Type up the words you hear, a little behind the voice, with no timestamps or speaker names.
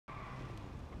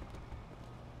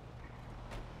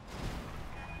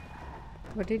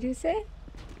What did you say?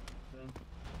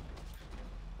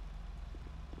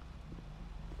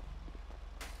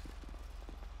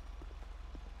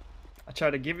 I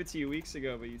tried to give it to you weeks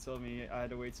ago, but you told me I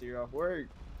had to wait till you're off work.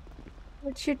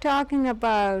 What you talking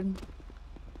about?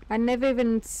 I never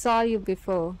even saw you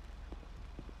before.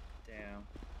 Damn.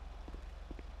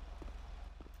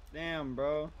 Damn,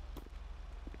 bro.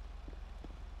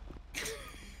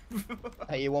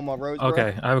 Hey, you want my rose,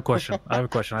 Okay, bro? I have a question. I have a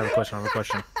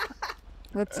question.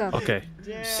 What's up? Okay.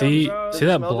 Damn, See bro.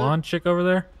 that blonde chick over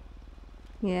there?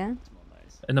 Yeah. Smell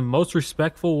nice. In the most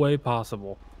respectful way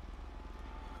possible.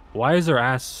 Why is her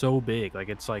ass so big? Like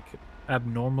it's like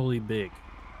abnormally big.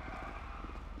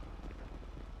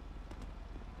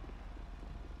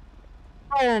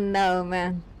 I don't know,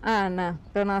 man. I don't know.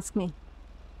 Don't ask me.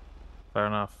 Fair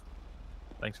enough.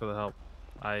 Thanks for the help.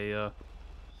 I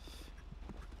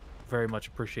very much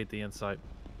appreciate the insight.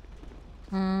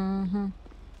 Mm-hmm.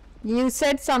 You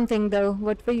said something though.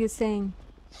 What were you saying?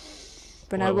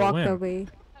 When I walked away.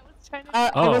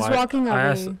 I was walking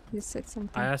away. You said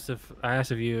something. I asked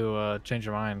if you changed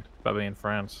your mind about being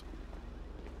friends.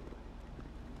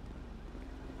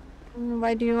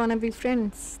 Why do you want to be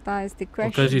friends? That is the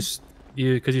question.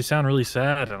 Because you sound really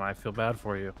sad, and I feel bad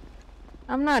for you.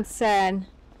 I'm not sad.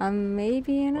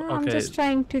 Maybe, you know, I'm just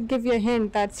trying to give you a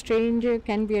hint that stranger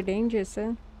can be a danger,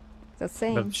 sir. Just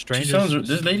saying. But strangers,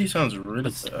 this lady sounds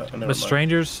really bad. But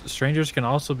strangers can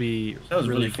also be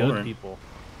really good people.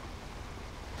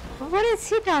 What is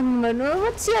he talking about?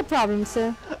 What's your problem,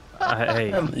 sir?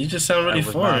 Hey, you just sound really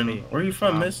foreign. Where are you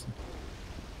from, miss?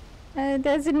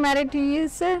 Does it matter to you,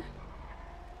 sir?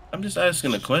 I'm just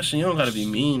asking a question. You don't gotta be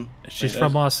mean. She's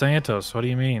from Los Santos. What do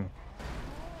you mean?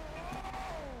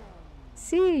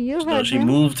 See, you heard No, she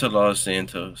moved to Los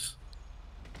Santos.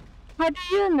 How do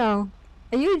you know?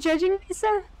 Are you judging me,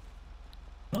 sir?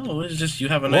 No, it's just you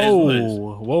have a nice voice.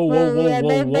 Whoa. Had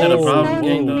a problem,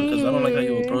 gang, though, because I don't like how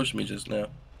you approached me just now.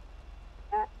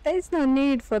 There's no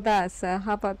need for that, sir.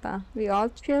 How about that? We all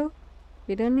chill.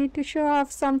 We don't need to show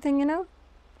off something, you know?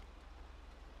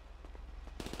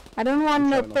 I don't want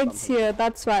no pigs here,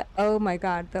 that's why. Oh my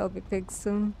god, there'll be pigs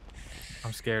soon.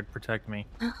 I'm scared. Protect me.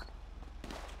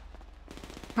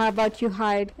 How about you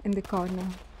hide in the corner?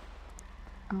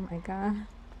 Oh my god.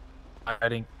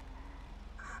 Hiding.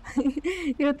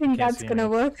 You think that's gonna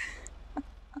work?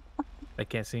 They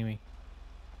can't see me.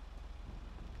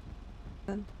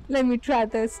 Let me try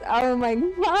this. Oh my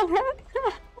god.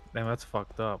 Damn, that's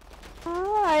fucked up.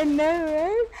 Oh, I know,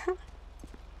 right?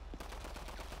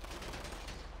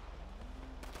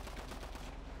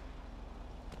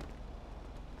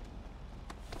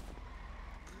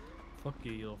 Fuck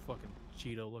you, you little fucking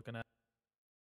Cheeto looking at.